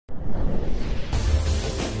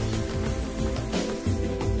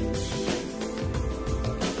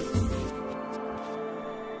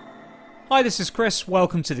Hi, this is Chris,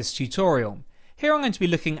 welcome to this tutorial. Here I'm going to be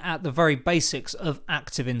looking at the very basics of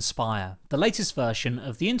ActivInspire, the latest version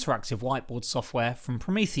of the interactive whiteboard software from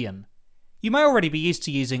Promethean. You may already be used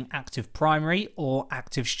to using Active Primary or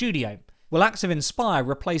Active Studio. Well, ActivInspire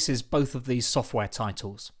replaces both of these software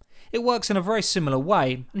titles. It works in a very similar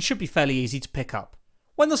way and should be fairly easy to pick up.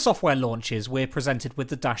 When the software launches, we're presented with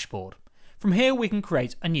the dashboard. From here we can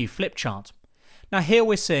create a new flipchart. Now here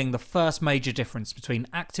we're seeing the first major difference between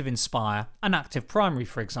ActivInspire and Active Primary,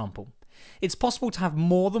 for example. It's possible to have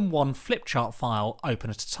more than one flipchart file open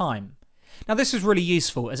at a time. Now this is really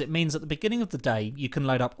useful as it means at the beginning of the day you can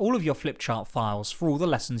load up all of your flipchart files for all the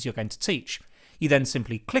lessons you're going to teach. You then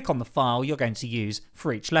simply click on the file you're going to use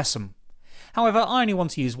for each lesson. However, I only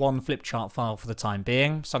want to use one flipchart file for the time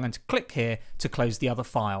being, so I'm going to click here to close the other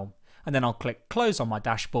file, and then I'll click close on my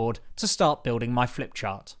dashboard to start building my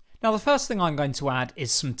flipchart. Now the first thing I'm going to add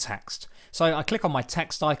is some text. So I click on my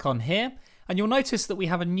text icon here, and you'll notice that we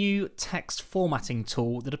have a new text formatting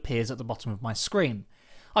tool that appears at the bottom of my screen.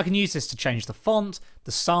 I can use this to change the font,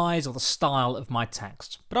 the size or the style of my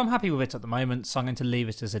text, but I'm happy with it at the moment, so I'm going to leave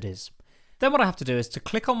it as it is. Then what I have to do is to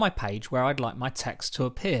click on my page where I'd like my text to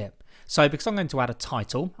appear. So because I'm going to add a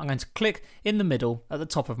title, I'm going to click in the middle at the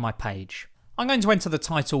top of my page. I'm going to enter the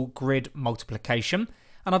title Grid Multiplication,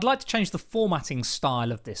 and I'd like to change the formatting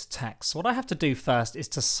style of this text. So what I have to do first is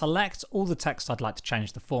to select all the text I'd like to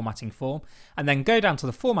change the formatting for, and then go down to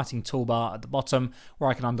the formatting toolbar at the bottom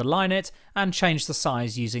where I can underline it and change the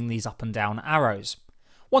size using these up and down arrows.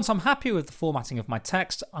 Once I'm happy with the formatting of my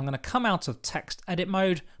text, I'm going to come out of text edit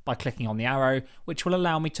mode by clicking on the arrow, which will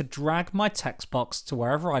allow me to drag my text box to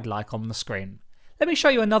wherever I'd like on the screen. Let me show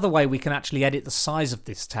you another way we can actually edit the size of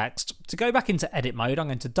this text. To go back into edit mode, I'm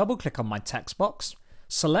going to double click on my text box,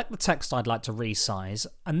 select the text I'd like to resize,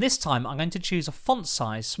 and this time I'm going to choose a font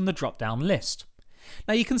size from the drop down list.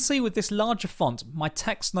 Now you can see with this larger font my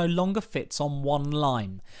text no longer fits on one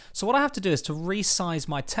line, so what I have to do is to resize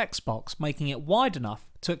my text box, making it wide enough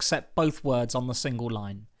to accept both words on the single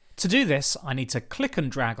line. To do this I need to click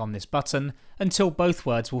and drag on this button until both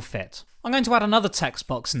words will fit. I'm going to add another text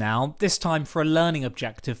box now, this time for a learning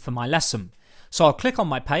objective for my lesson. So I'll click on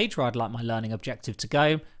my page where I'd like my learning objective to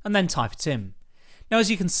go and then type it in. Now as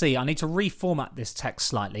you can see I need to reformat this text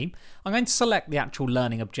slightly. I'm going to select the actual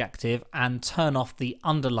learning objective and turn off the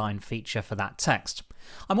underline feature for that text.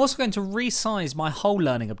 I'm also going to resize my whole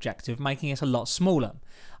learning objective, making it a lot smaller.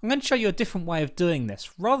 I'm going to show you a different way of doing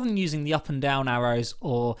this. Rather than using the up and down arrows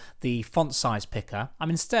or the font size picker, I'm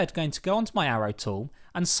instead going to go onto my arrow tool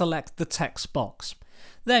and select the text box.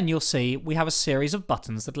 Then you'll see we have a series of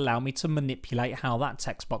buttons that allow me to manipulate how that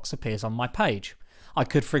text box appears on my page. I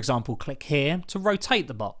could, for example, click here to rotate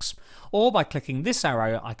the box, or by clicking this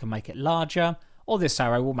arrow I can make it larger, or this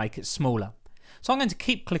arrow will make it smaller. So I'm going to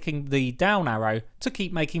keep clicking the down arrow to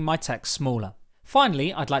keep making my text smaller.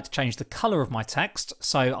 Finally, I'd like to change the colour of my text,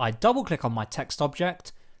 so I double click on my text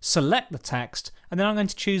object, select the text, and then I'm going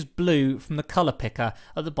to choose blue from the colour picker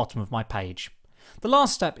at the bottom of my page. The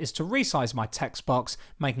last step is to resize my text box,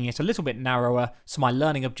 making it a little bit narrower so my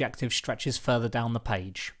learning objective stretches further down the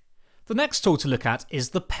page. The next tool to look at is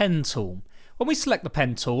the pen tool. When we select the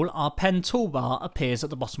pen tool, our pen toolbar appears at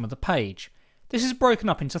the bottom of the page. This is broken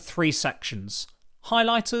up into three sections: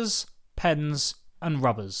 highlighters, pens, and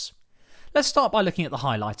rubbers. Let's start by looking at the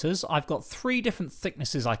highlighters. I've got three different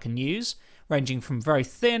thicknesses I can use, ranging from very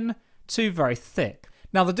thin to very thick.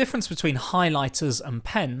 Now the difference between highlighters and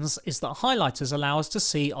pens is that highlighters allow us to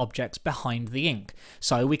see objects behind the ink,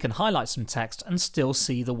 so we can highlight some text and still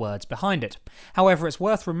see the words behind it. However, it's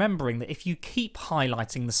worth remembering that if you keep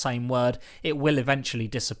highlighting the same word, it will eventually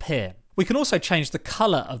disappear. We can also change the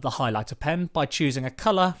colour of the highlighter pen by choosing a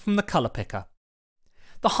colour from the colour picker.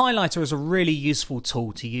 The highlighter is a really useful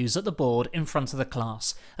tool to use at the board in front of the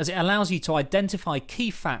class, as it allows you to identify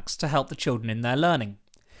key facts to help the children in their learning.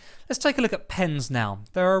 Let's take a look at pens now.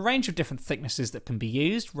 There are a range of different thicknesses that can be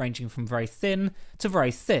used, ranging from very thin to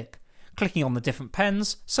very thick. Clicking on the different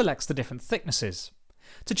pens selects the different thicknesses.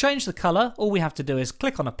 To change the colour, all we have to do is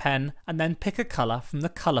click on a pen and then pick a colour from the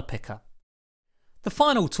colour picker. The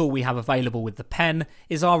final tool we have available with the pen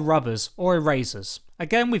is our rubbers or erasers.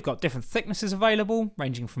 Again, we've got different thicknesses available,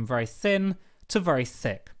 ranging from very thin to very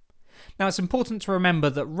thick. Now it's important to remember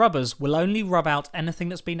that rubbers will only rub out anything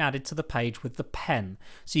that's been added to the page with the pen.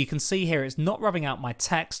 So you can see here it's not rubbing out my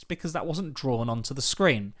text because that wasn't drawn onto the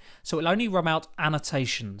screen. So it'll only rub out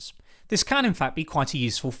annotations. This can in fact be quite a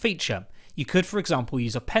useful feature. You could, for example,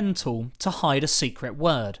 use a pen tool to hide a secret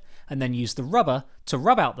word, and then use the rubber to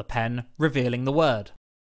rub out the pen, revealing the word.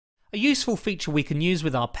 A useful feature we can use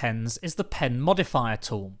with our pens is the pen modifier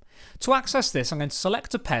tool. To access this, I'm going to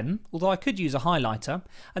select a pen, although I could use a highlighter,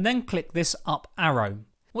 and then click this up arrow.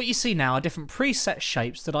 What you see now are different preset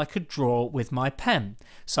shapes that I could draw with my pen.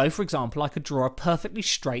 So for example, I could draw a perfectly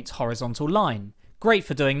straight horizontal line, great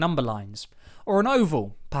for doing number lines, or an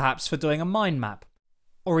oval, perhaps for doing a mind map,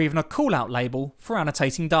 or even a callout label for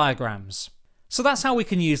annotating diagrams. So that's how we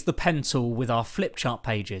can use the pen tool with our flipchart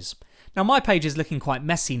pages. Now my page is looking quite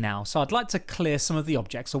messy now, so I'd like to clear some of the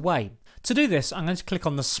objects away. To do this, I'm going to click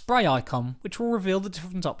on the spray icon, which will reveal the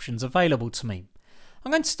different options available to me.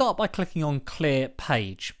 I'm going to start by clicking on Clear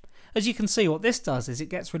Page. As you can see, what this does is it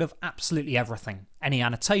gets rid of absolutely everything. Any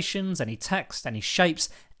annotations, any text, any shapes,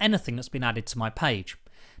 anything that's been added to my page.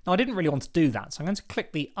 Now I didn't really want to do that, so I'm going to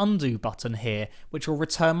click the Undo button here, which will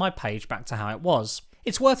return my page back to how it was.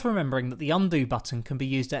 It's worth remembering that the Undo button can be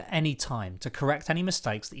used at any time to correct any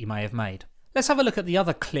mistakes that you may have made. Let's have a look at the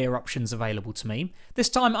other clear options available to me. This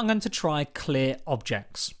time I'm going to try Clear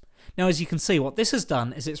Objects. Now as you can see, what this has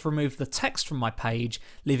done is it's removed the text from my page,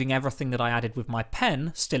 leaving everything that I added with my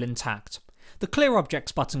pen still intact. The Clear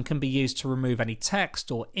Objects button can be used to remove any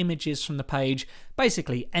text or images from the page,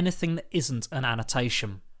 basically anything that isn't an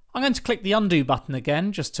annotation. I'm going to click the Undo button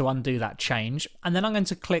again just to undo that change, and then I'm going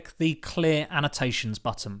to click the Clear Annotations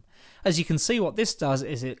button. As you can see, what this does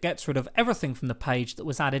is it gets rid of everything from the page that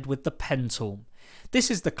was added with the pen tool.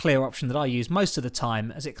 This is the clear option that I use most of the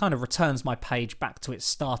time, as it kind of returns my page back to its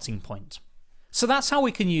starting point. So that's how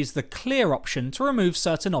we can use the clear option to remove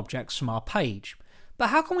certain objects from our page. But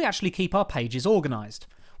how can we actually keep our pages organised?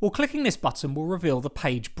 Well, clicking this button will reveal the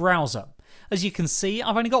page browser. As you can see,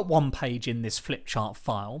 I've only got one page in this flipchart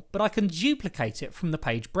file, but I can duplicate it from the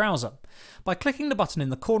page browser. By clicking the button in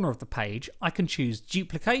the corner of the page, I can choose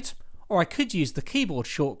Duplicate, or I could use the keyboard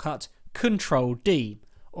shortcut Ctrl-D,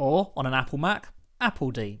 or on an Apple Mac,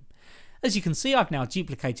 Apple D. As you can see, I've now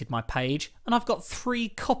duplicated my page, and I've got 3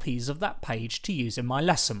 copies of that page to use in my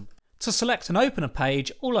lesson. To select and open a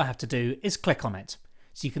page, all I have to do is click on it.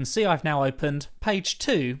 So you can see I've now opened page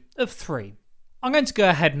 2 of 3. I'm going to go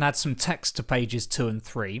ahead and add some text to pages 2 and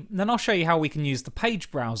 3, and then I'll show you how we can use the page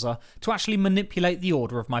browser to actually manipulate the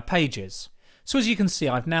order of my pages. So as you can see,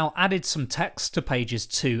 I've now added some text to pages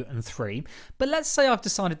 2 and 3, but let's say I've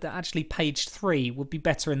decided that actually page 3 would be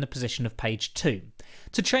better in the position of page 2.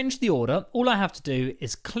 To change the order, all I have to do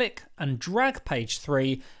is click and drag page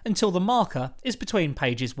 3 until the marker is between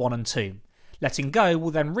pages 1 and 2. Letting go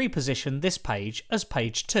will then reposition this page as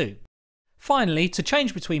page 2. Finally, to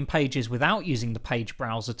change between pages without using the page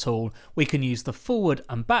browser tool, we can use the forward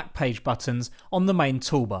and back page buttons on the main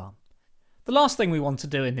toolbar. The last thing we want to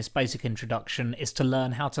do in this basic introduction is to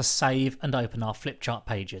learn how to save and open our flipchart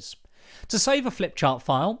pages. To save a flipchart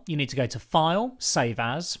file, you need to go to File, Save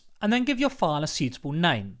As, and then give your file a suitable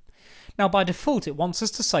name. Now by default it wants us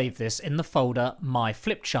to save this in the folder My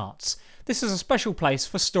Flipcharts. This is a special place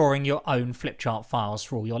for storing your own flipchart files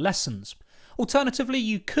for all your lessons. Alternatively,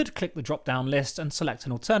 you could click the drop down list and select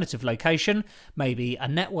an alternative location, maybe a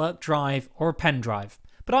network drive or a pen drive,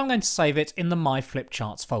 but I'm going to save it in the My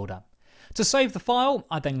Flipcharts folder. To save the file,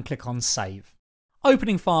 I then click on Save.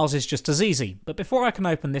 Opening files is just as easy, but before I can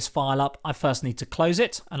open this file up, I first need to close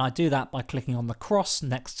it, and I do that by clicking on the cross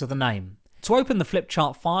next to the name. To open the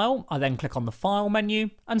flipchart file, I then click on the File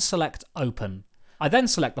menu and select Open. I then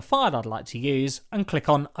select the file I'd like to use and click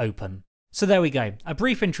on Open. So there we go, a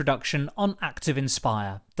brief introduction on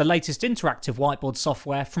ActivInspire, the latest interactive whiteboard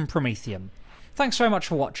software from Promethean. Thanks very much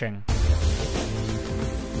for watching.